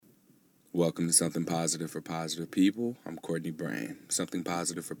Welcome to Something Positive for Positive People. I'm Courtney Brain. Something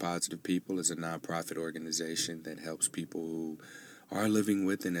Positive for Positive People is a nonprofit organization that helps people who are living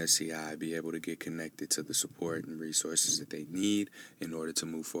with an STI be able to get connected to the support and resources that they need in order to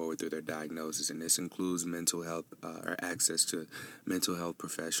move forward through their diagnosis. And this includes mental health or access to mental health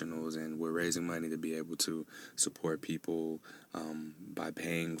professionals. And we're raising money to be able to support people by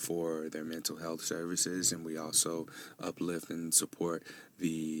paying for their mental health services. And we also uplift and support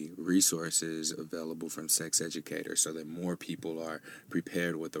the resources available from sex educators so that more people are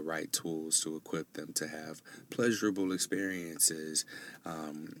prepared with the right tools to equip them to have pleasurable experiences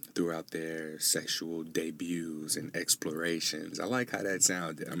throughout their sexual debuts and explorations. I like how that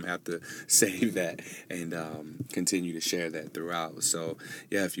sounded. I'm going to have to save that and continue to share that throughout. So,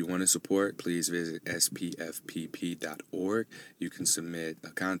 yeah, if you want to support, please visit spfpp.org. You can submit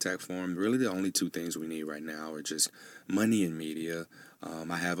a contact form. Really, the only two things we need right now are just money and media.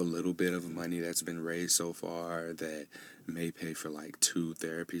 I have a little bit of money that's been raised so far that may pay for like 2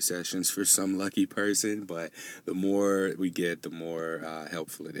 therapy sessions for some lucky person, but the more we get, the more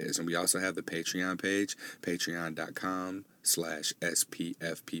helpful it is. And we also have the Patreon page,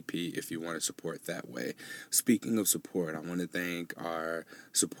 patreon.com/SPFPP, if you want to support that way. Speaking of support, I want to thank our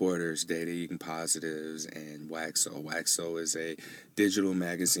supporters, Dating Positives and Waxo. Waxo is a digital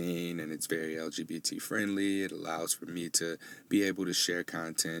magazine and it's very LGBT friendly. It allows for me to be able to share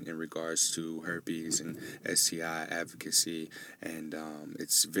content in regards to herpes and STI advocacy, and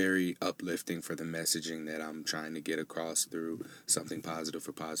it's very uplifting for the messaging that I'm trying to get across through Something Positive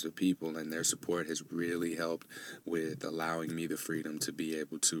for Positive People, and their support has really helped with allowing me the freedom to be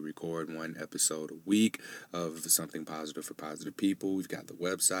able to record 1 episode a week of Something Positive for Positive People. We've got the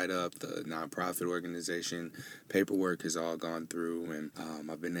website up, the nonprofit organization paperwork has all gone through, and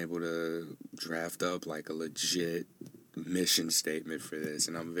I've been able to draft up like a legit mission statement for this,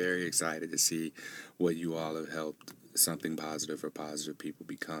 and I'm very excited to see what you all have helped Something Positive for Positive People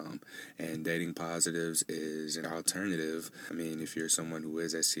become. And Dating Positives is an alternative. I mean, if you're someone who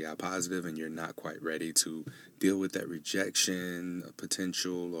is STI positive and you're not quite ready to deal with that rejection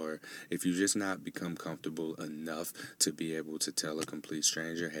potential, or if you just not become comfortable enough to be able to tell a complete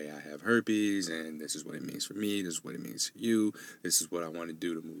stranger, hey, I have herpes and this is what it means for me, this is what it means for you, this is what I want to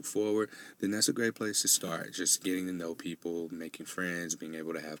do to move forward, then that's a great place to start. Just getting to know people, making friends, being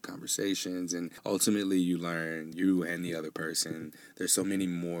able to have conversations, and ultimately you learn, you and the other person, there's so many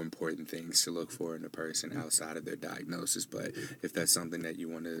more important things to look for in a person outside of their diagnosis. But if that's something that you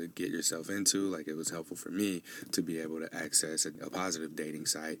want to get yourself into, like it was helpful for me to be able to access a positive dating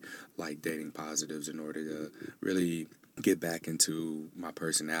site like Dating Positives in order to really get back into my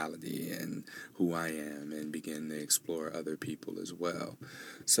personality and who I am and begin to explore other people as well.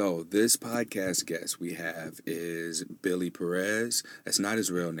 So this podcast guest we have is Billy Perez. That's not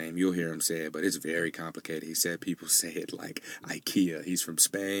his real name. You'll hear him say it, but it's very complicated. He said people say it like IKEA. He's from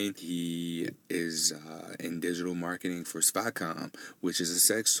Spain. He is in digital marketing for Svacom, which is a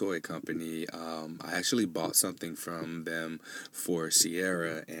sex toy company. I actually bought something from them for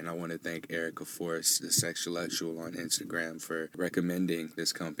Sierra, and I want to thank Erica Force, the Sexualual on Instagram, for recommending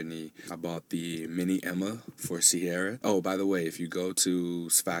this company. I bought the mini Emma for Sierra. Oh, by the way, if you go to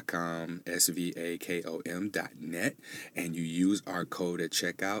Svacom, SVAKOM.net, and you use our code at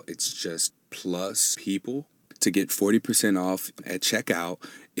checkout, it's just plus people. To get 40% off at checkout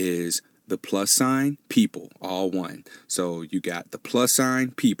is the + people, all one. So you got the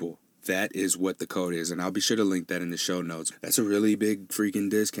 + people. That is what the code is, and I'll be sure to link that in the show notes. That's a really big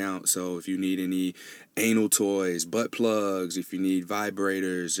freaking discount, so if you need any anal toys, butt plugs, if you need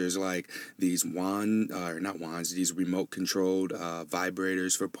vibrators, there's like these these remote-controlled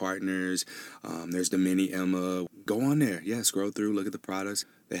vibrators for partners. There's the mini Emma. Go on there. Yeah, scroll through, look at the products.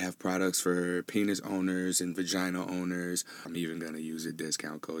 They have products for penis owners and vagina owners. I'm even going to use a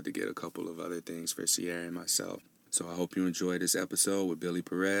discount code to get a couple of other things for Sierra and myself. So I hope you enjoyed this episode with Billy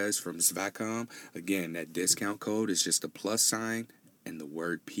Perez from Svacom. Again, that discount code is just a + and the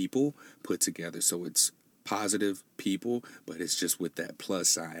word people put together. So it's positive people, but it's just with that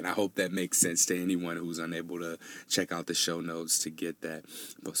 +. I hope that makes sense to anyone who's unable to check out the show notes to get that.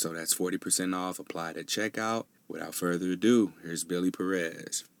 So that's 40% off, applied at checkout. Without further ado, here's Billy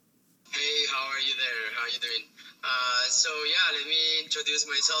Perez. Hey, how are you there? How are you doing? Let me introduce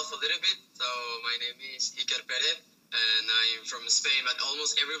myself a little bit. So my name is Iker Perez, and I'm from Spain, but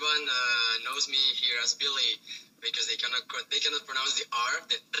almost everyone knows me here as Billy because they cannot pronounce the R,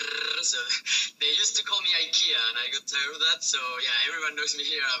 the R, so they used to call me IKEA, and I got tired of that. So yeah, everyone knows me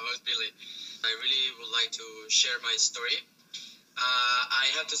here about Billy. I really would like to share my story. I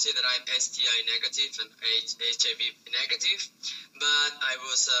have to say that I'm STI negative and HIV negative, but I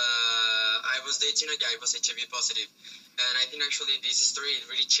was was dating a guy who was HIV positive. And I think actually this story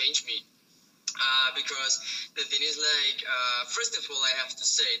really changed me. Because the thing is like, first of all, I have to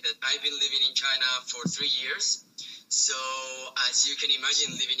say that I've been living in China for 3 years. So as you can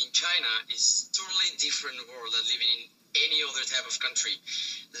imagine, living in China is totally different world than living in any other type of country.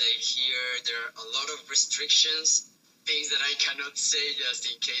 Like here, there are a lot of restrictions, things that I cannot say just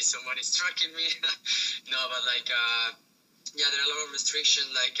in case someone is tracking me. No, but like, yeah, there are a lot of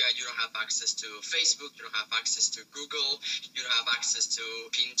restrictions, like you don't have access to Facebook, you don't have access to Google, you don't have access to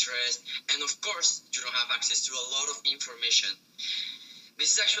Pinterest, and of course, you don't have access to a lot of information.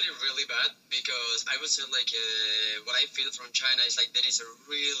 This is actually really bad because I would say like what I feel from China is like there is a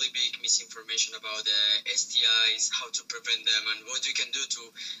really big misinformation about STIs, how to prevent them, and what you can do to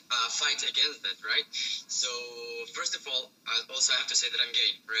fight against that, right? So first of all, I also have to say that I'm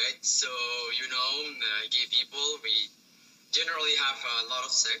gay, right? So gay people, we generally have a lot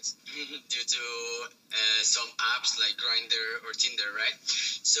of sex due to some apps like Grindr or Tinder, right?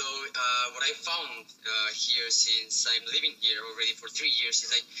 So what I found here, since I'm living here already for 3 years,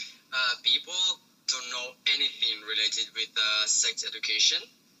 is like people don't know anything related with sex education.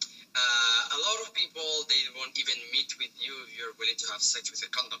 A lot of people, they won't even meet with you if you're willing to have sex with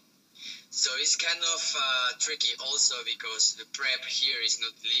a condom. So it's kind of tricky also because the PrEP here is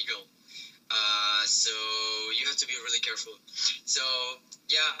not legal. So you have to be really careful. So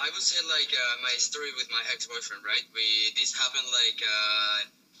yeah, I would say like my story with my ex-boyfriend, right? This happened like a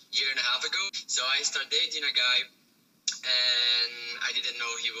year and a half ago. So I started dating a guy, and I didn't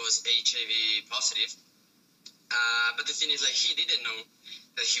know he was HIV positive. But the thing is, like, he didn't know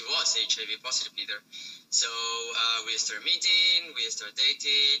that he was HIV positive either. So we started meeting, we started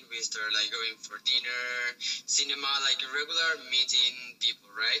dating, we started like going for dinner, cinema, like regular meeting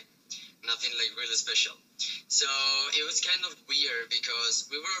people, right? Nothing like really special. So it was kind of weird because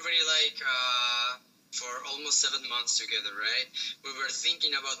we were already like for almost 7 months together, right? We were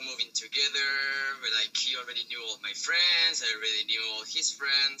thinking about moving together. Like he already knew all my friends, I already knew all his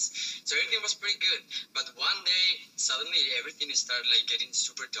friends. So everything was pretty good. But one day, suddenly everything started like getting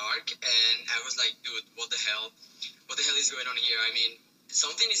super dark, and I was like, dude, what the hell? What the hell is going on here? I mean,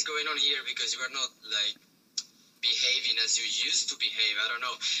 something is going on here because you are not like behaving as you used to behave. I don't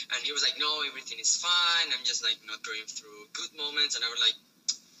know. And he was like, no, everything is fine. I'm just like not going through good moments. And I was like,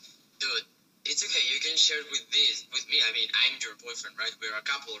 dude, it's okay. You can share with me. I mean, I'm your boyfriend, right? We're a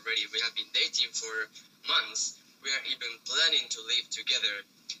couple already. We have been dating for months. We are even planning to live together.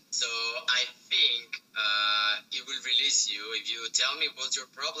 So I think it will release you if you tell me what's your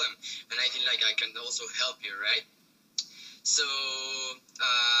problem. And I think like I can also help you, right? So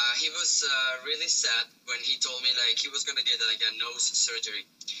he was really sad when he told me like he was gonna get like a nose surgery.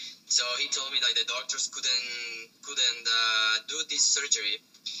 So he told me like the doctors couldn't do this surgery.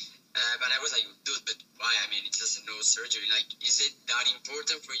 But I was like, dude, but why? I mean, it's just a nose surgery. Like, is it that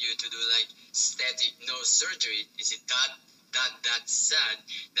important for you to do like static nose surgery? Is it that sad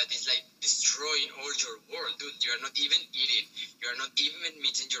that is like destroying all your world, dude? You are not even eating. You are not even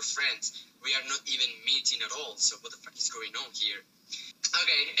meeting your friends. We are not even meeting at all. So what the fuck is going on here?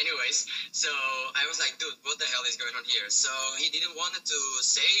 Okay, anyways, so I was like, dude, what the hell is going on here? So he didn't want to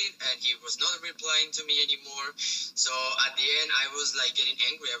say it, and he was not replying to me anymore. So at the end, I was like getting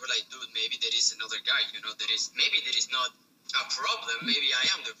angry. I was like, dude, maybe there is another guy, maybe there is not a problem. Maybe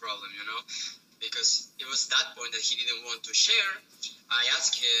I am the problem, because it was that point that he didn't want to share. I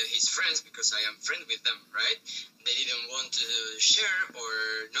asked his friends, because I am friend with them, right? They didn't want to share, or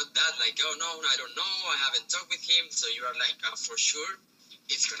not that, like, oh, no, I don't know, I haven't talked with him. So you are like, for sure,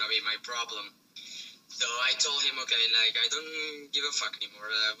 it's gonna be my problem. So I told him, okay, like, I don't give a fuck anymore.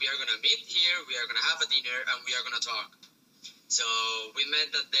 We are gonna meet here, we are gonna have a dinner, and we are gonna talk. So we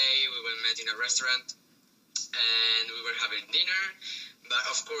met that day, we met in a restaurant, and we were having dinner. But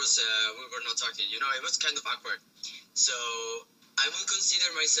of course, we were not talking. It was kind of awkward. So I would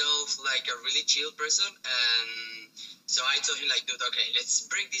consider myself like a really chill person, and so I told him like, dude, okay, let's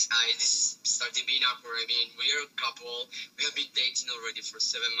break this ice. This is starting being awkward. I mean, we are a couple. We have been dating already for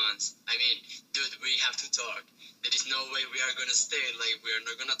 7 months. I mean, dude, we have to talk. There is no way we are gonna stay. Like, we are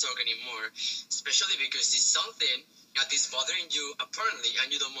not gonna talk anymore. Especially because it's something that is bothering you apparently,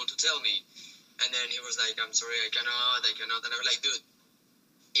 and you don't want to tell me. And then he was like, I'm sorry, I cannot. And I was like, dude,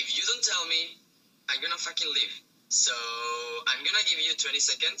 if you don't tell me, I'm gonna fucking leave. So I'm gonna give you 20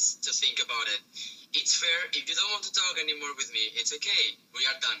 seconds to think about it. It's fair. If you don't want to talk anymore with me, it's okay. We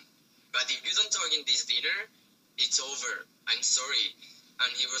are done. But if you don't talk in this dinner, it's over. I'm sorry.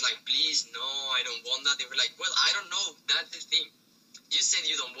 And he was like, please, no, I don't want that. They were like, well, I don't know. That's the thing. You said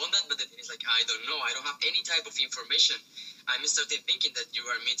you don't want that, but the thing is like, I don't know. I don't have any type of information. I'm started thinking that you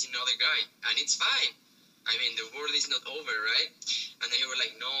are meeting another guy, and it's fine. I mean, the world is not over, right? And then you were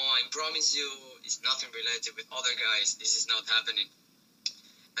like, no, I promise you, it's nothing related with other guys. This is not happening.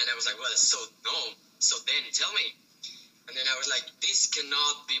 And I was like, well, so no. So then tell me. And then I was like, this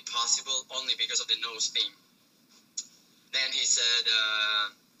cannot be possible only because of the nose thing. Then he said,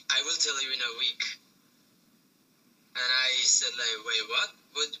 I will tell you in a week. And I said, like, wait, what?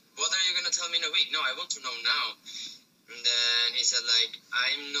 What are you going to tell me in a week? No, I want to know now. And then he said, like,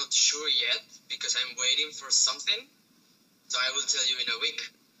 I'm not sure yet because I'm waiting for something. So I will tell you in a week.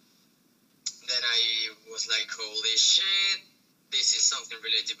 Then I was like, holy shit, this is something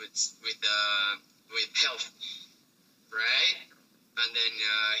related with health, right? And then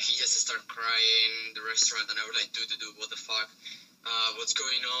he just started crying in the restaurant, and I was like, dude, what the fuck? What's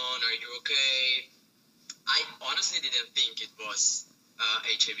going on? Are you okay? I honestly didn't think it was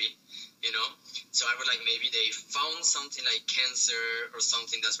HIV, you know? So I was like, maybe they found something like cancer or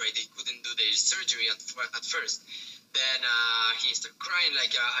something. That's why they couldn't do their surgery at first. Then he started crying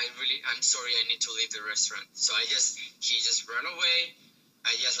like, I'm sorry, I need to leave the restaurant. So he just ran away.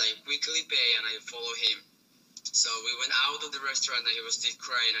 I just like quickly pay and I follow him. So we went out of the restaurant and he was still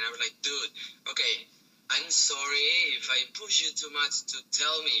crying. And I was like, dude, okay, I'm sorry if I push you too much to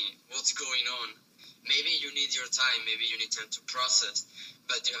tell me what's going on. Maybe you need your time. Maybe you need time to process.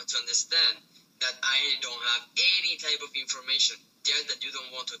 But you have to understand that I don't have any type of information. Just that you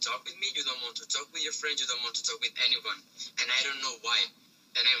don't want to talk with me, you don't want to talk with your friends, you don't want to talk with anyone. And I don't know why.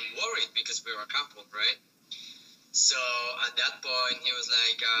 And I'm worried because we're a couple, right? So at that point, he was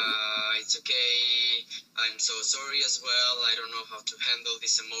like, it's okay. I'm so sorry as well. I don't know how to handle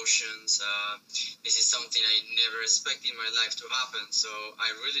these emotions. This is something I never expected in my life to happen. So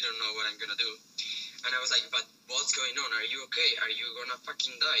I really don't know what I'm going to do. And I was like, but what's going on? Are you okay? Are you going to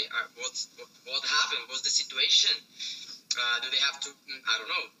fucking die? What happened? What's the situation? Do they have to? I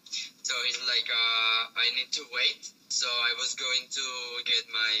don't know. So he's like, I need to wait. So I was going to get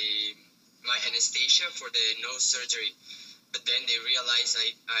my anesthesia for the nose surgery. But then they realized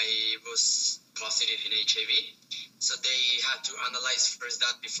I was positive in HIV. So they had to analyze first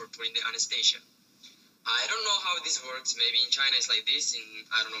that before putting the anesthesia. I don't know how this works. Maybe in China it's like this.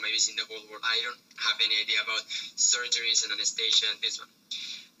 I don't know, maybe it's in the whole world. I don't have any idea about surgeries and anesthesia and this one.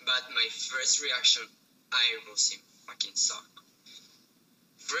 But my first reaction, I was in fucking shock.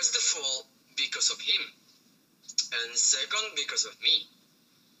 First of all, because of him. And second, because of me.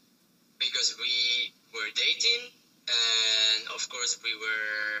 Because we were dating, and of course we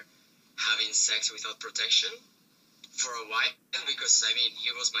were having sex without protection for a while, because I mean,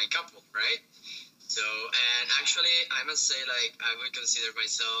 he was my couple, right? So, and actually, I must say, like, I would consider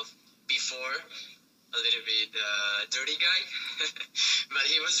myself before a little bit dirty guy, but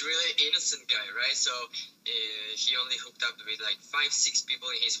he was really innocent guy, right? So he only hooked up with like 5-6 people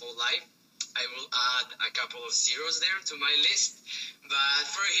in his whole life. I will add a couple of zeros there to my list, but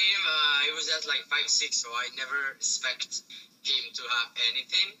for him, it was just like 5-6, so I never expect him to have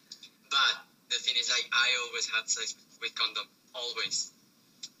anything. But the thing is, like, I always had sex with condom, always,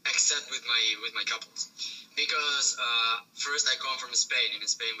 except with my couples, because first I come from Spain. In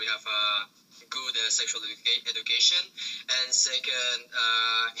Spain, we have good sexual education, and second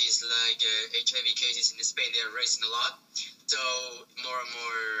is like HIV cases in Spain, they are raising a lot. So more and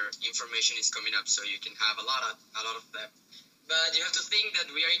more information is coming up, so you can have a lot of them. But you have to think that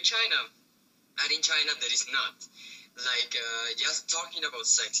we are in China, and in China there is not. Like just talking about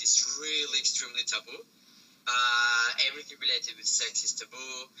sex is really extremely taboo. Everything related with sex is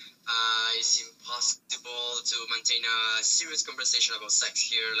taboo. It's impossible to maintain a serious conversation about sex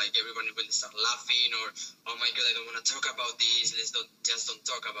here. Like everyone will start laughing, or oh my god, I don't want to talk about this. Let's don't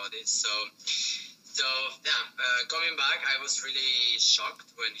talk about this. So yeah, coming back, I was really shocked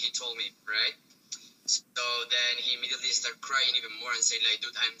when he told me, right? So then he immediately started crying even more and saying like,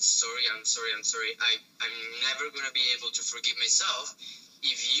 dude, I'm sorry. I'm never gonna be able to forgive myself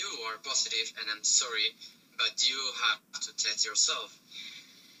if you are positive, and I'm sorry, but you have to test yourself.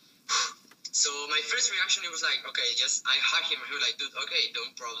 So my first reaction, it was like, okay, I hugged him. He was like, dude, okay, no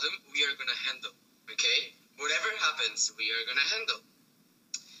problem. We are gonna handle, okay? Whatever happens, we are gonna handle.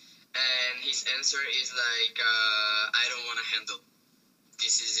 And his answer is like, I don't want to handle.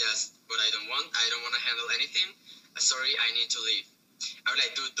 This is just what I don't want. I don't want to handle anything. Sorry, I need to leave. I was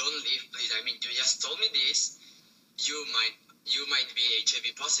like, dude, don't leave, please. I mean, you just told me this. You might be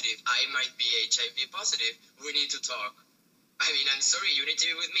HIV positive. I might be HIV positive. We need to talk. I mean, I'm sorry, you need to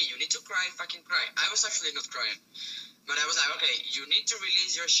be with me. You need to cry, fucking cry. I was actually not crying. But I was like, okay, you need to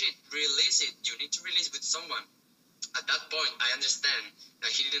release your shit. Release it. You need to release with someone. at that point, I understand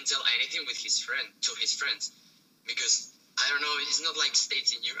that he didn't tell anything with his friends, because I don't know. It's not like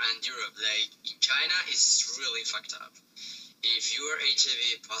states in Europe. Like in China, it's really fucked up. If you are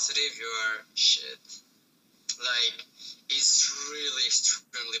HIV positive, you are shit. Like, it's really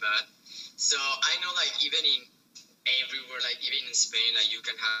extremely bad. So I know, like, even in everywhere, like even in Spain, like you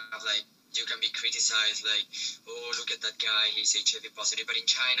can have like you can be criticized, like, oh, look at that guy, he's HIV positive. But in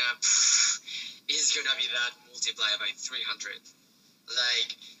China, it's gonna be that multiplied by 300.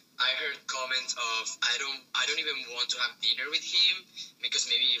 Like, I heard comments of I don't even want to have dinner with him because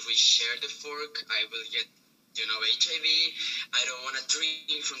maybe if we share the fork, I will get HIV. I don't want to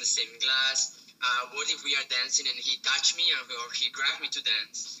drink from the same glass. What if we are dancing and he touched me or he grabbed me to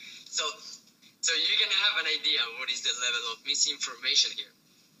dance? So you can have an idea what is the level of misinformation here.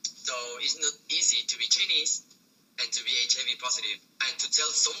 So it's not easy to be Chinese and to be HIV positive and to tell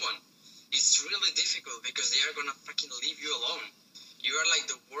someone. It's really difficult because they are gonna fucking leave you alone. You are like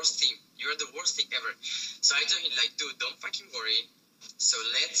the worst thing. You are the worst thing ever. So I told him, like, dude, don't fucking worry. So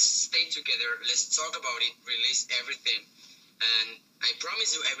let's stay together. Let's talk about it. Release everything. And I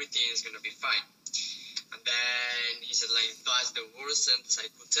promise you everything is gonna be fine. And then he said, like, that's the worst sentence I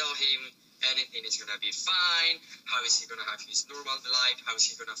could tell him. Anything is gonna be fine. How is he gonna have his normal life? How is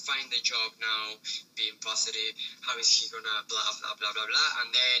he gonna find the job now, being positive? How is he gonna blah blah blah blah blah? And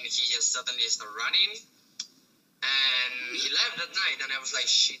then he just suddenly started running, and he left that night. And I was like,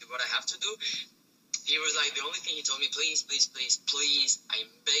 shit, what I have to do? He was like, the only thing he told me, please, please, please, please, I'm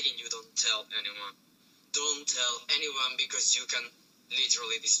begging you, don't tell anyone. Don't tell anyone because you can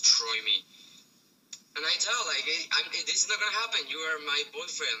literally destroy me. And I tell, like, this is not gonna happen. You are my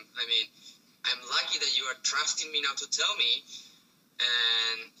boyfriend. I mean, I'm lucky that you are trusting me now to tell me,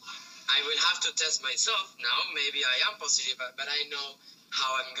 and I will have to test myself now. Maybe I am positive, but I know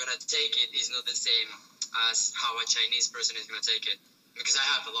how I'm gonna take it is not the same as how a Chinese person is gonna take it, because I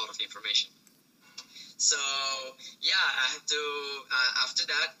have a lot of information. So yeah, I had to. After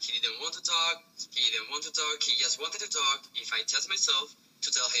that, he didn't want to talk. He just wanted to talk if I test myself, to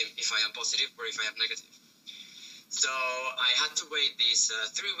tell him if I am positive or if I am negative. So I had to wait these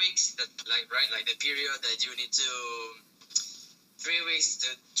 3 weeks, like the period that you need to 3 weeks to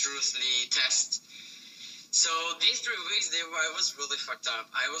truthfully test. So these 3 weeks, I was really fucked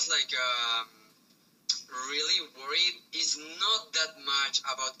up. I was like really worried. It's not that much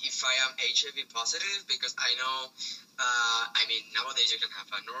about if I am HIV positive, because I know, I mean, nowadays you can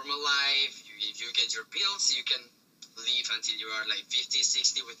have a normal life. If you get your pills, you can live until you are like 50,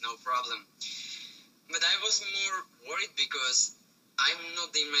 60 with no problem. But I was more worried because I'm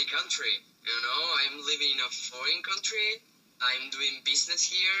not in my country, I'm living in a foreign country. I'm doing business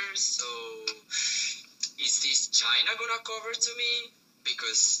here, so is this China gonna cover to me?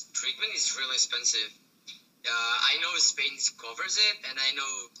 Because treatment is really expensive. I know Spain covers it, and I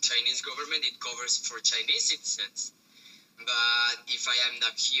know Chinese government, it covers for Chinese citizens. But if I end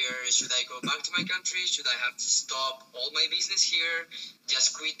up here, should I go back to my country? Should I have to stop all my business here?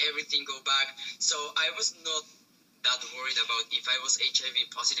 Just quit everything, go back? So I was not that worried about if I was HIV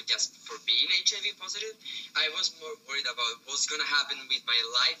positive just for being HIV positive. I was more worried about what's going to happen with my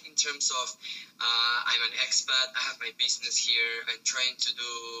life in terms of I'm an expat, I have my business here, I'm trying to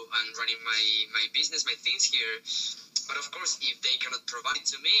do and running my business, my things here. But of course, if they cannot provide it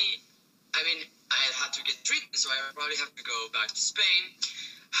to me, I mean, I had to get treatment, so I probably have to go back to Spain.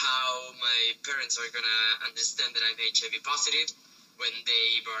 How my parents are going to understand that I'm HIV positive when they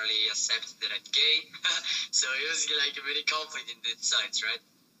barely accept that I'm gay. So it was like a very conflict in the sides, right?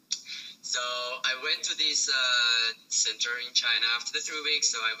 So I went to this center in China after the 3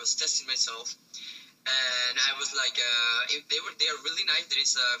 weeks, so I was testing myself. And I was like, they are really nice. There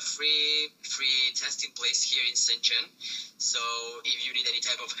is a free testing place here in Shenzhen. So if you need any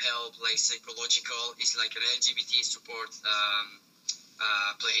type of help, like psychological, it's like an LGBT support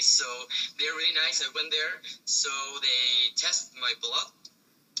place. So they're really nice. I went there. So they test my blood,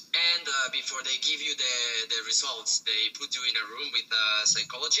 and before they give you the results, they put you in a room with a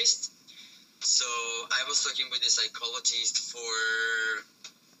psychologist. So I was talking with the psychologist for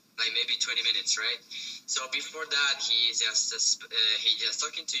like maybe 20 minutes, right? So before that, he's just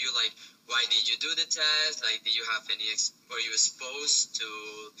talking to you, like, why did you do the test? Like, did you have any, were you exposed to,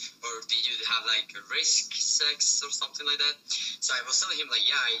 or did you have like a risk sex or something like that? So I was telling him, like,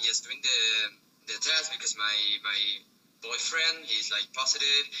 yeah, I just doing the test because my boyfriend, he's like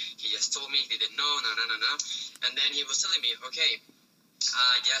positive. He just told me, he didn't know, no. And then he was telling me, okay,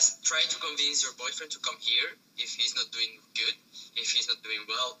 just try to convince your boyfriend to come here. If he's not doing good, if he's not doing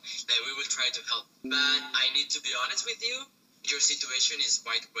well, then we will try to help. But I need to be honest with you, your situation is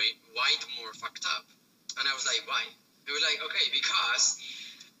quite more fucked up. And I was like, why? He was like, okay, because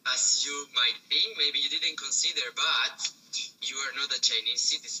as you might think, maybe you didn't consider, but you are not a Chinese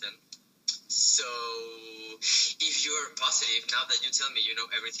citizen. So if you are positive, now that you tell me you know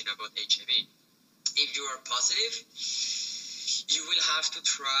everything about HIV, if you are positive, you will have to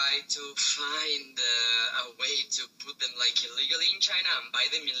try to find a way to put them like illegally in China and buy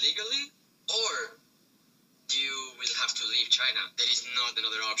them illegally, or you will have to leave China. There is not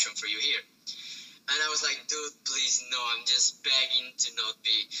another option for you here. And I was like, dude, please, no, I'm just begging to not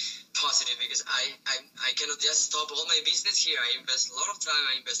be positive because I cannot just stop all my business here. I invest a lot of time,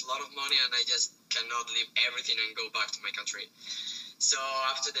 I invest a lot of money, and I just cannot leave everything and go back to my country. So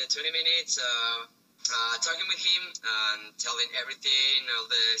after the 20 minutes, talking with him and telling everything, all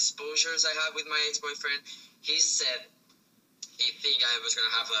the exposures I had with my ex-boyfriend, he said he think I was going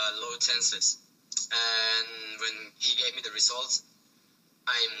to have low chances. And when he gave me the results,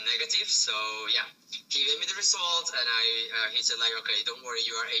 I'm negative, so yeah. He gave me the results, and he said like, okay, don't worry,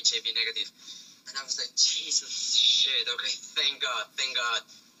 you are HIV negative. And I was like, Jesus shit, okay, thank God.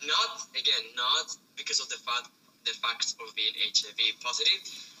 Not because of the fact of being HIV positive,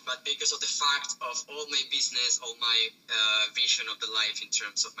 but because of the fact of all my business, all my vision of the life in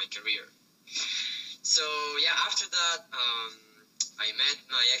terms of my career. So yeah, after that, I met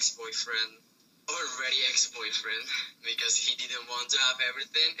my ex-boyfriend, already ex-boyfriend, because he didn't want to have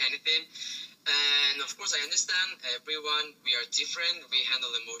anything. And of course, I understand everyone, we are different, we handle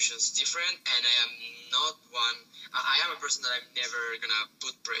emotions different, and I am a person that I'm never gonna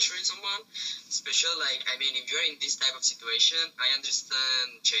put pressure in someone, especially if you're in this type of situation, I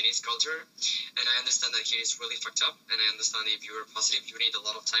understand Chinese culture, and I understand that here is really fucked up, and I understand if you're positive, you need a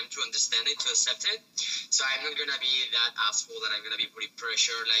lot of time to understand it, to accept it. So I'm not gonna be that asshole that I'm gonna be putting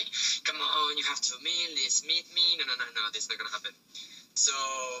pressure, like, come on, you have to meet, let's meet me. No, this is not gonna happen. So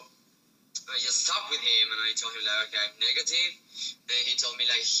I just talked with him and I told him like, okay, I'm negative. And he told me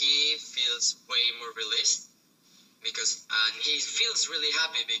like he feels way more released and he feels really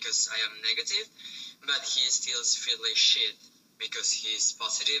happy because I am negative, but he still feels like shit because he's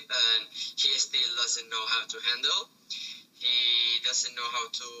positive and he still doesn't know how to handle. He doesn't know how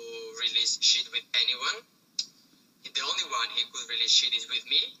to release shit with anyone. The only one he could release shit is with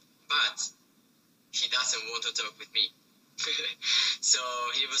me, but he doesn't want to talk with me. So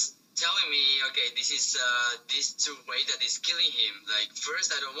he was telling me, okay, this is this two-way that is killing him. Like,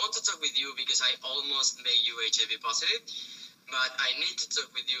 first, I don't want to talk with you because I almost made you HIV positive, but I need to talk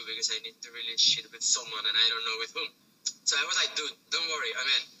with you because I need to release shit with someone and I don't know with whom. So I was like, dude, don't worry,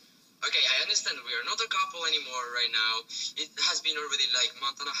 okay, I understand we are not a couple anymore right now. It has been already like a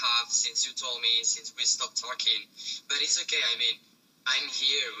month and a half since you told me, since we stopped talking, but it's okay, I'm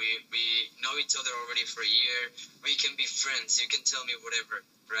here. We know each other already for a year. We can be friends. You can tell me whatever,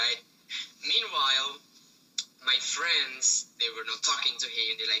 right? Meanwhile, my friends, they were not talking to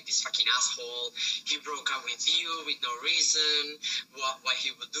him. They're like, this fucking asshole. He broke up with you with no reason. Why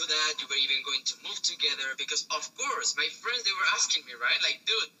he would do that? You were even going to move together. Because, of course, my friends, they were asking me, right? Like,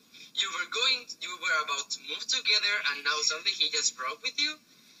 dude, you were about to move together and now suddenly he just broke with you?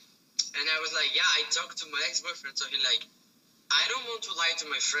 And I was like, yeah, I talked to my ex-boyfriend. So he like, I don't want to lie to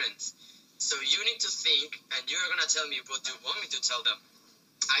my friends. So you need to think, and you're going to tell me what you want me to tell them.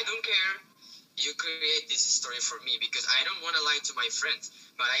 I don't care. You create this story for me because I don't want to lie to my friends.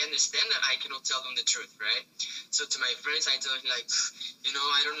 But I understand that I cannot tell them the truth, right? So to my friends, I tell him, like,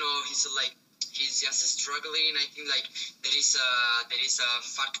 I don't know. He's just struggling. I think, like, there is a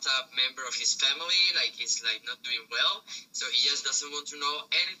fucked up member of his family. Like, he's, like, not doing well. So he just doesn't want to know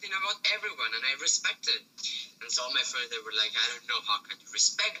anything about everyone. And I respect it. And so all my friends, they were like, I don't know, how can you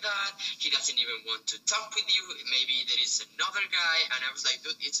respect that? He doesn't even want to talk with you. Maybe there is another guy. And I was like,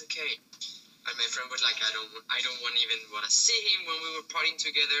 dude, it's okay. And my friend was like, I don't even want to see him when we were partying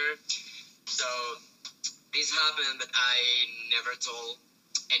together. So this happened, but I never told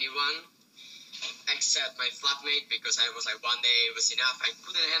anyone except my flatmate because I was like, one day it was enough. I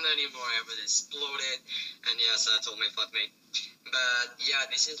couldn't handle anymore. I was exploded. And yeah, so I told my flatmate. But yeah,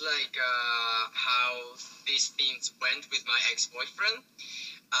 this is like how these things went with my ex-boyfriend.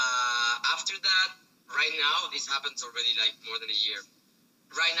 After that, right now, this happens already like more than a year.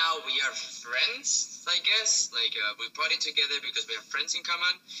 Right now, we are friends, I guess. Like, we party together because we have friends in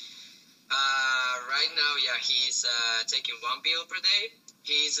common. Right now, yeah, he's taking one pill per day.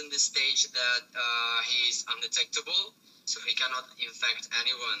 He's in the stage that he's undetectable, so he cannot infect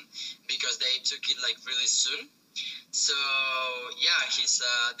anyone because they took it like really soon. So yeah, he's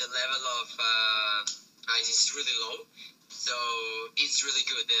the level of ice is really low, so it's really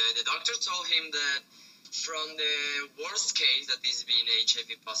good. The doctor told him that from the worst case that is being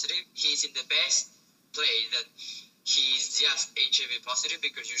HIV positive, he's in the best play that he's just HIV positive,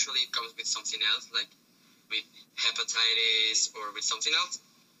 because usually it comes with something else, like with hepatitis or with something else.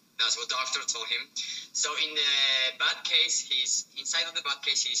 That's what doctor told him. So in the bad case, he's inside of the bad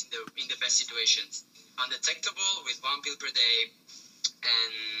case. He's in the best situations, undetectable with 1 pill per day,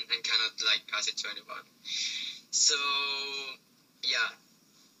 and cannot like pass it to anyone. So yeah,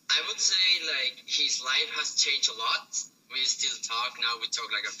 I would say like his life has changed a lot. We still talk now. We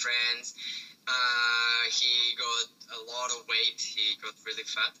talk like a friends. He got a lot of weight. He got really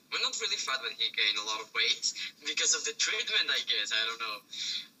fat. Well, not really fat, but he gained a lot of weight because of the treatment, I guess. I don't know.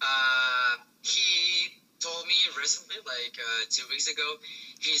 He told me recently, like 2 weeks ago,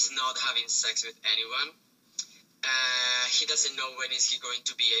 he's not having sex with anyone. He doesn't know when is he going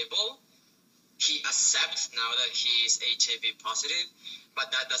to be able. He accepts now that he is HIV positive,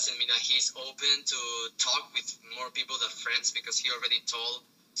 but that doesn't mean that he's open to talk with more people than friends, because he already told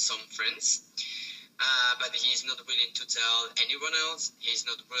some friends, but he's not willing to tell anyone else. He's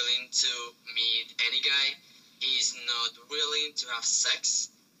not willing to meet any guy. He's not willing to have sex,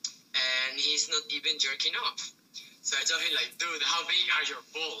 and he's not even jerking off. So I told him, like, dude, how big are your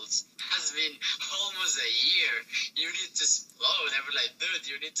balls? Has been almost a year. You need to explode. I was like, dude,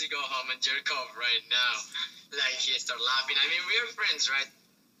 you need to go home and jerk off right now. Like, he started laughing. I mean, we're friends, right?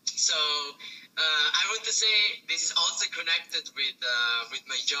 So I want to say this is also connected with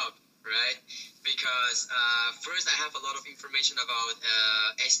my job, right? Because first I have a lot of information about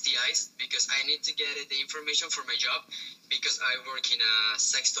STIs, because I need to get the information for my job, because I work in a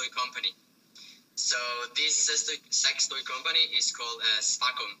sex toy company. So this sex toy company is called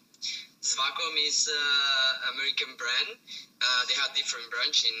Svacom. Svacom is an American brand. They have different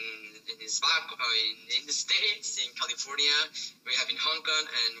branch in the States, in California. We have in Hong Kong,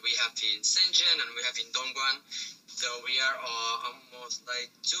 and we have in Shenzhen, and we have in Dongguan. So we are almost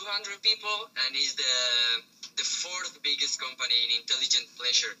like 200 people, and is the fourth biggest company in intelligent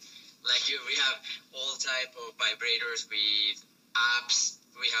pleasure. Like we have all type of vibrators with apps.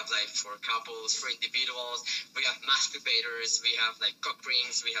 We have like for couples, for individuals. We have masturbators. We have like cock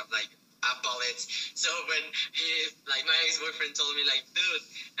rings. We have like app bullets. So when my ex-boyfriend told me, like, dude,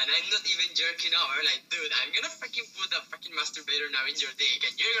 and I'm not even jerking off, I'm like, dude, I'm gonna fucking put a fucking masturbator now in your dick,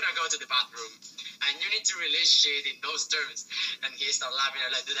 and you're gonna go to the bathroom, and you need to release shit in those terms. And he started laughing. I'm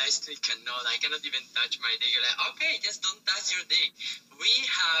like, dude, I still cannot. I cannot even touch my dick. I'm like, okay, just don't touch your dick. We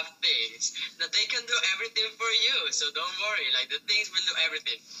have things that they can do everything for you, so don't worry. Like, the things will do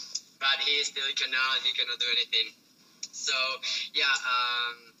everything. But he still cannot. He cannot do anything. So yeah,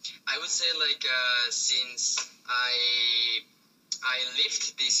 I would say like since I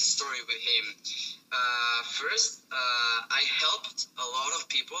lived this story with him, first I helped a lot of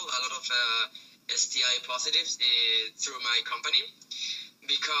people, a lot of STI positives through my company,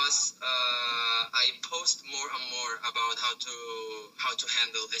 because I post more and more about how to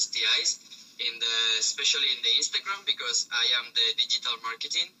handle STIs especially in the Instagram, because I am the digital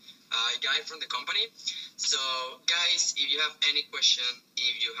marketing guy from the company. So guys, if you have any question,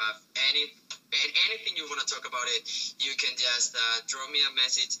 if you have anything you want to talk about it, you can just drop me a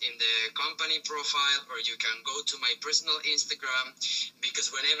message in the company profile, or you can go to my personal Instagram,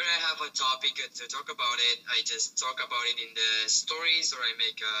 because whenever I have a topic to talk about it, I just talk about it in the stories, or I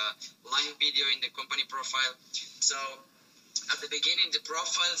make a live video in the company profile. So at the beginning, the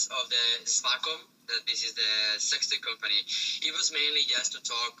profiles of the Svacom, this is the sex toy company, it was mainly just to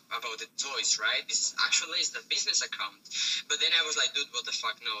talk about the toys, right? This is actually the business account. But then I was like, dude, what the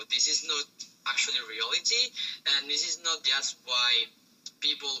fuck? No, this is not actually reality, and this is not just why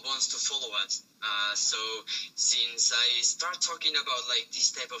people wants to follow us. So since I start talking about like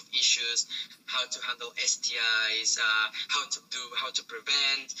this type of issues, how to handle STIs, how to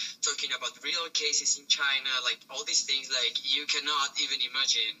prevent, talking about real cases in China, like all these things, like you cannot even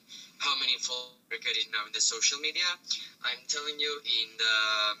imagine how many followers are getting now in the social media. I'm telling you,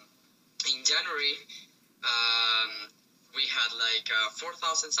 in January, we had like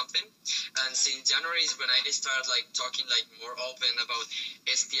 4,000 something, and since January is when I started like talking like more open about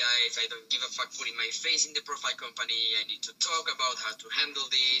STIs. I don't give a fuck putting my face in the profile company. I need to talk about how to handle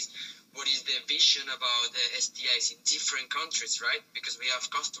this. What is the vision about STIs in different countries, right? Because we have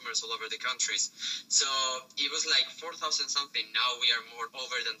customers all over the countries. So it was like 4,000 something. Now we are more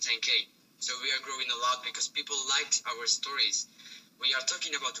over than 10K. So we are growing a lot because people liked our stories. We are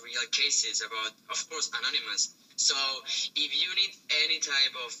talking about real cases, about, of course, anonymous. So if you need any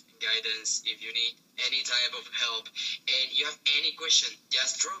type of guidance, if you need any type of help, and you have any question,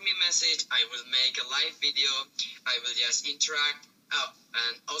 just drop me a message. I will make a live video. I will just interact. Oh,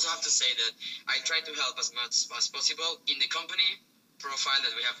 and also have to say that I try to help as much as possible in the company. profile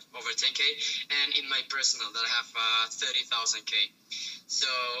that we have over 10K, and in my personal that I have 30,000K. So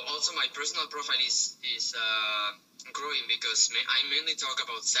also my personal profile is growing because I mainly talk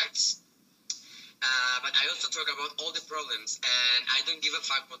about sex. But I also talk about all the problems, and I don't give a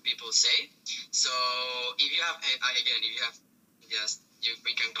fuck what people say. So if you have, again, if you have, yes,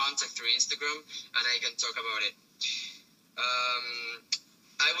 we can contact through Instagram, and I can talk about it.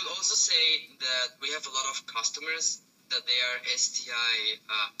 I will also say that we have a lot of customers that they are STI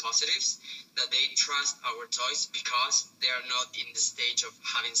positives, that they trust our toys because they are not in the stage of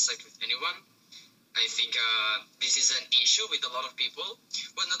having sex with anyone. I think this is an issue with a lot of people.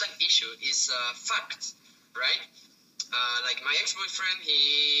 Well, not an issue, it's a fact, right? Like my ex-boyfriend,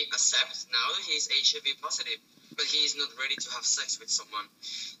 he accepts now that he's HIV positive, but he is not ready to have sex with someone.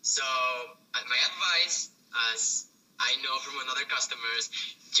 So my advice, as I know from other customers,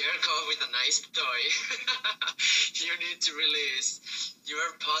 jerk off with a nice toy. You need to release. You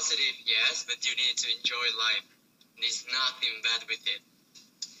are positive, yes, but you need to enjoy life. There's nothing bad with it.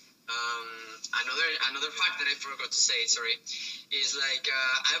 Another fact that I forgot to say, sorry, is like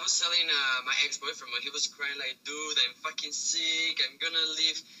I was telling my ex-boyfriend when he was crying like, dude, I'm fucking sick, I'm gonna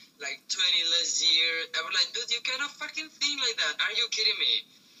live like 20 less years. I was like, dude, you cannot fucking think like that. Are you kidding me?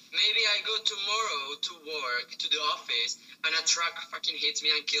 Maybe I go tomorrow to work, to the office, and a truck fucking hits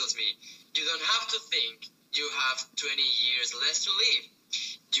me and kills me. You don't have to think you have 20 years less to live.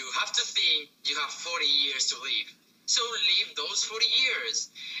 You have to think you have 40 years to live. So live those 40 years.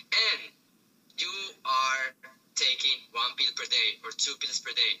 And you are taking 1 pill per day or 2 pills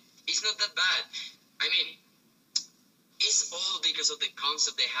per day. It's not that bad. I mean, it's all because of the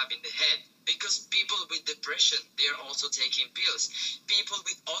concept they have in the head. Because people with depression, they are also taking pills. People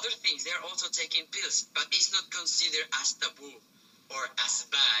with other things, they are also taking pills. But it's not considered as taboo or as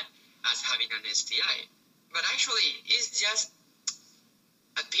bad as having an STI. But actually, it's just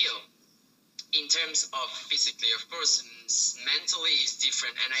a pill. In terms of physically, of course, mentally is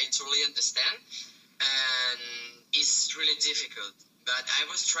different, and I totally understand, and it's really difficult. But I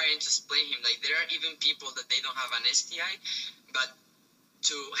was trying to explain him, like, there are even people that they don't have an STI, but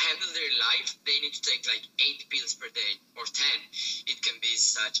to handle their life, they need to take like 8 pills per day or 10. It can be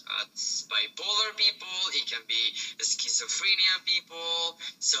such as bipolar people, it can be schizophrenia people.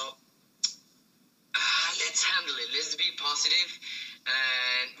 So let's handle it. Let's be positive.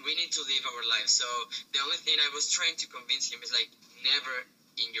 And we need to live our life. So the only thing I was trying to convince him is like, never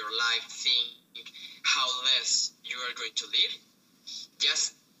in your life think how less you are going to live.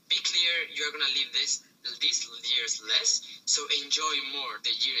 Just be clear, you are going to live these years less, so enjoy more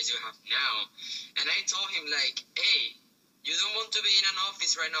the years you have now. And I told him like, hey, you don't want to be in an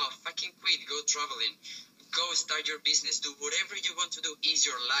office right now, fucking quit, go traveling, go start your business, do whatever you want to do, is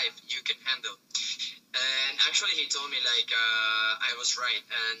your life, you can handle. And actually he told me like I was right,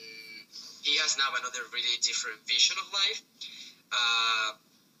 and he has now another really different vision of life.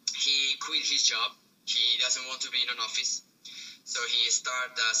 He quit his job. He doesn't want to be in an office, so he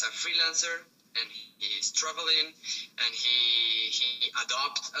started as a freelancer, and he's traveling, and he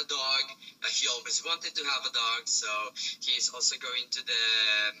adopted a dog. He always wanted to have a dog, so he's also going to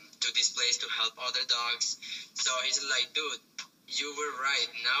this place to help other dogs. So he's like, dude, you were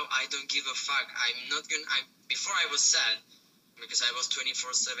right. Now I don't give a fuck. Before I was sad because I was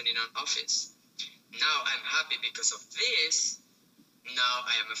 24/7 in an office. Now I'm happy because of this. Now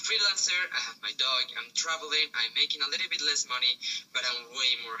I am a freelancer. I have my dog. I'm traveling. I'm making a little bit less money, but I'm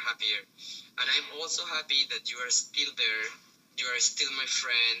way more happier. And I'm also happy that you are still there. You are still my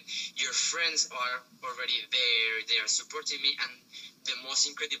friend. Your friends are already there. They are supporting me. And the most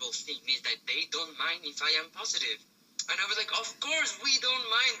incredible thing is that they don't mind if I am positive. And I was like, of course we don't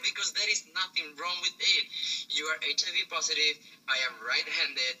mind, because there is nothing wrong with it. You are HIV positive. I am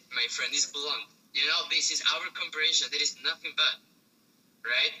right-handed. My friend is blonde. You know, this is our comparison. There is nothing bad,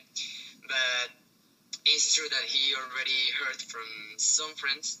 right? But it's true that he already heard from some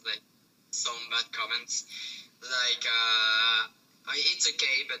friends, like some bad comments, like, it's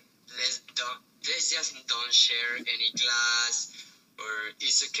okay, but let's just don't share any glass, or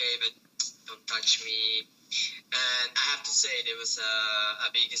it's okay, but don't touch me. And I have to say, there was a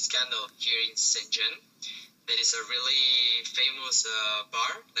big scandal here in Shenzhen. There is a really famous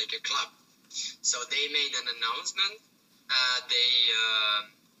bar, like a club. So they made an announcement.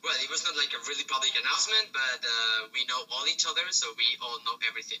 Well, it was not like a really public announcement, but we know all each other, so we all know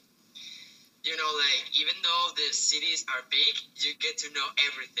everything. You know, like, even though the cities are big, you get to know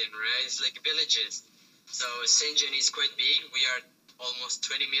everything, right? It's like villages. So Shenzhen is quite big. We are almost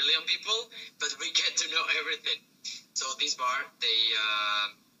 20 million people, but we get to know everything. So this bar, they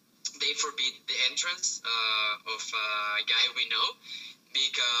they forbid the entrance of a guy we know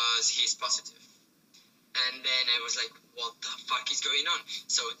because he's positive. And then I was like, what the fuck is going on?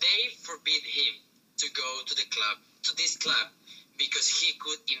 So they forbid him to go to this club, because he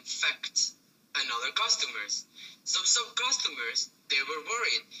could infect another customers. So some customers, they were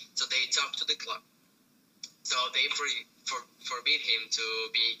worried. So they talked to the club. So they forbid him to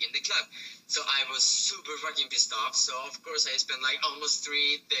be in the club. So I was super fucking pissed off. So of course I spent like almost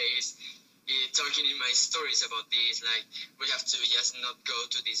 3 days talking in my stories about this. Like, we have to just not go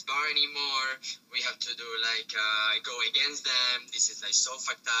to this bar anymore. We have to do like go against them. This is like so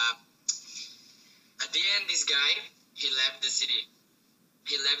fucked up. At the end, this guy, he left the city.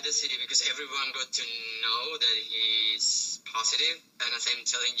 He left the city because everyone got to know that he's positive. And as I'm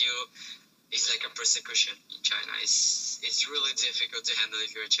telling you, it's like a persecution in China. It's really difficult to handle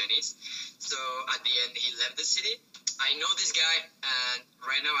if you're Chinese. So at the end, he left the city. I know this guy, and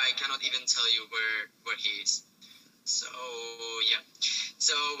right now I cannot even tell you where he is. So yeah.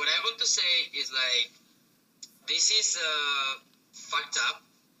 So what I want to say is like, this is fucked up.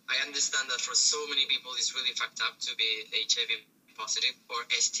 I understand that for so many people it's really fucked up to be HIV positive or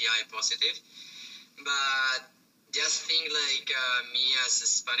STI positive, but just think like me as a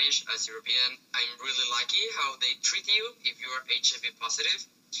Spanish, as European, I'm really lucky how they treat you if you are HIV positive.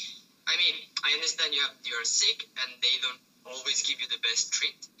 I mean, I understand you are sick and they don't always give you the best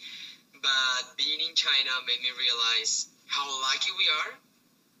treat, but being in China made me realize how lucky we are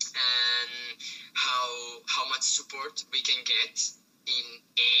and how much support we can get in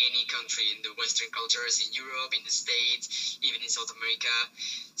any country, in the Western cultures, in Europe, in the States, even in South America.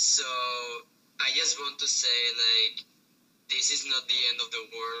 So I just want to say, like, this is not the end of the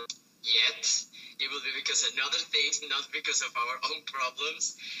world yet. It will be because of other things, not because of our own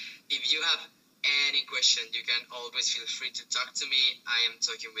problems. If you have any question, you can always feel free to talk to me. I am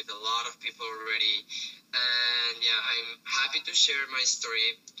talking with a lot of people already. And yeah, I'm happy to share my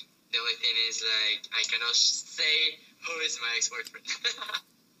story. The only thing is, like, I cannot say who is my ex-boyfriend.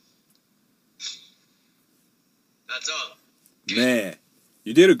 That's all. Man,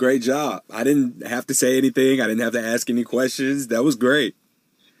 you did a great job. I didn't have to say anything. I didn't have to ask any questions. That was great.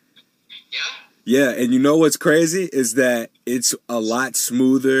 Yeah? Yeah, and you know what's crazy is that it's a lot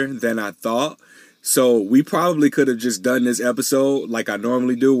smoother than I thought. So we probably could have just done this episode like I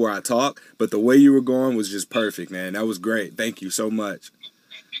normally do where I talk, but the way you were going was just perfect, man. That was great. Thank you so much.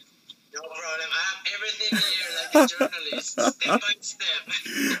 No problem. I have everything here like a journalist, step by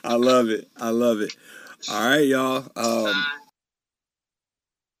step. I love it. I love it. All right, y'all.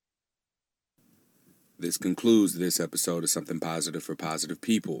 This concludes this episode of Something Positive for Positive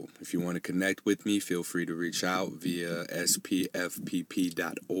People. If you want to connect with me, feel free to reach out via spfpp.org.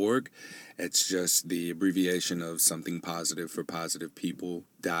 It's just the abbreviation of Something Positive for Positive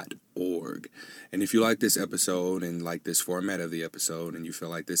People.org. And if you like this episode and like this format of the episode, and you feel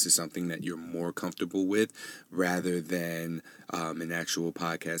like this is something that you're more comfortable with rather than an actual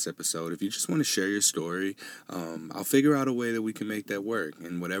podcast episode, if you just want to share your story, I'll figure out a way that we can make that work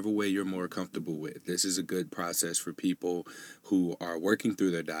in whatever way you're more comfortable with. This is a good process for people who are working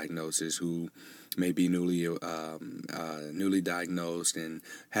through their diagnosis, who may be newly diagnosed and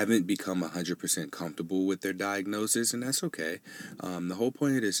haven't become 100% comfortable with their diagnosis, and that's okay. The whole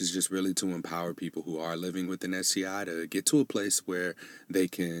point of this is just really to empower people who are living with an STI to get to a place where they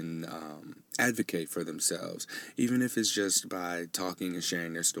can advocate for themselves, even if it's just by talking and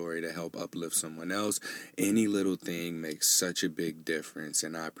sharing their story to help uplift someone else. Any little thing makes such a big difference,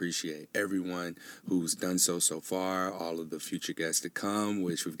 and I appreciate everyone who's done so far, all of the future guests to come,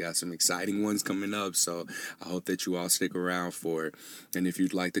 which we've got some exciting ones coming up, so I hope that you all stick around for it. And if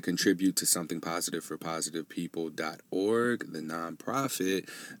you'd like to contribute to Something Positive for Positive People.org, the nonprofit,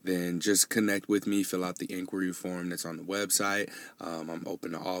 then just connect with me, fill out the inquiry form that's on the website. I'm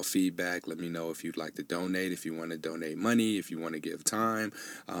open to all feedback. Let me know if you'd like to donate, if you want to donate money, if you want to give time.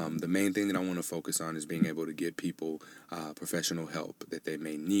 The main thing that I want to focus on is being able to get people professional help that they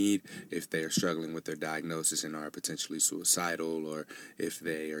may need if they are struggling with their diagnosis and are potentially suicidal, or if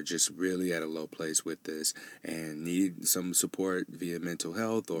they are just really at a low place with this and need some support via mental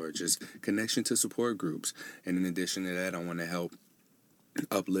health or just connection to support groups. And in addition to that, I want to help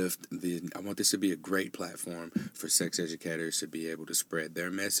uplift I want this to be a great platform for sex educators to be able to spread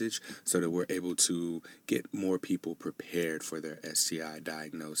their message so that we're able to get more people prepared for their STI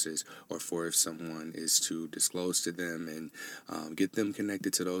diagnosis, or for if someone is to disclose to them, and get them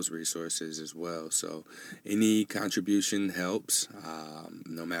connected to those resources as well. So any contribution helps.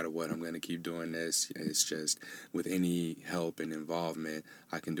 No matter what, I'm going to keep doing this. It's just with any help and involvement,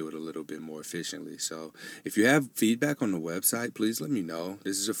 I can do it a little bit more efficiently. So if you have feedback on the website, please let me know. know.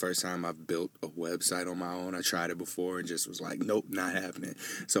 This is the first time I've built a website on my own. I tried it before and just was like, nope, not happening.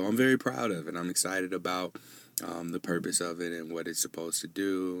 So I'm very proud of it. I'm excited about the purpose of it and what it's supposed to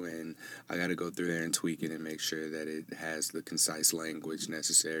do, and I got to go through there and tweak it and make sure that it has the concise language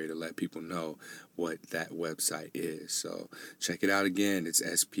necessary to let people know what that website is. So check it out again. It's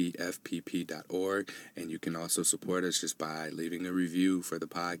spfpp.org, and you can also support us just by leaving a review for the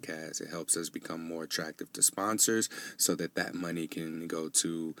podcast. It helps us become more attractive to sponsors so that money can go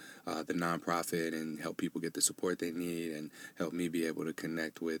to the nonprofit and help people get the support they need and help me be able to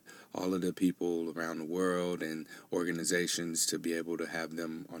connect with all of the people around the world and organizations to be able to have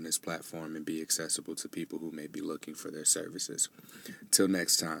them on this platform and be accessible to people who may be looking for their services. Till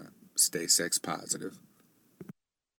next time, stay sex positive.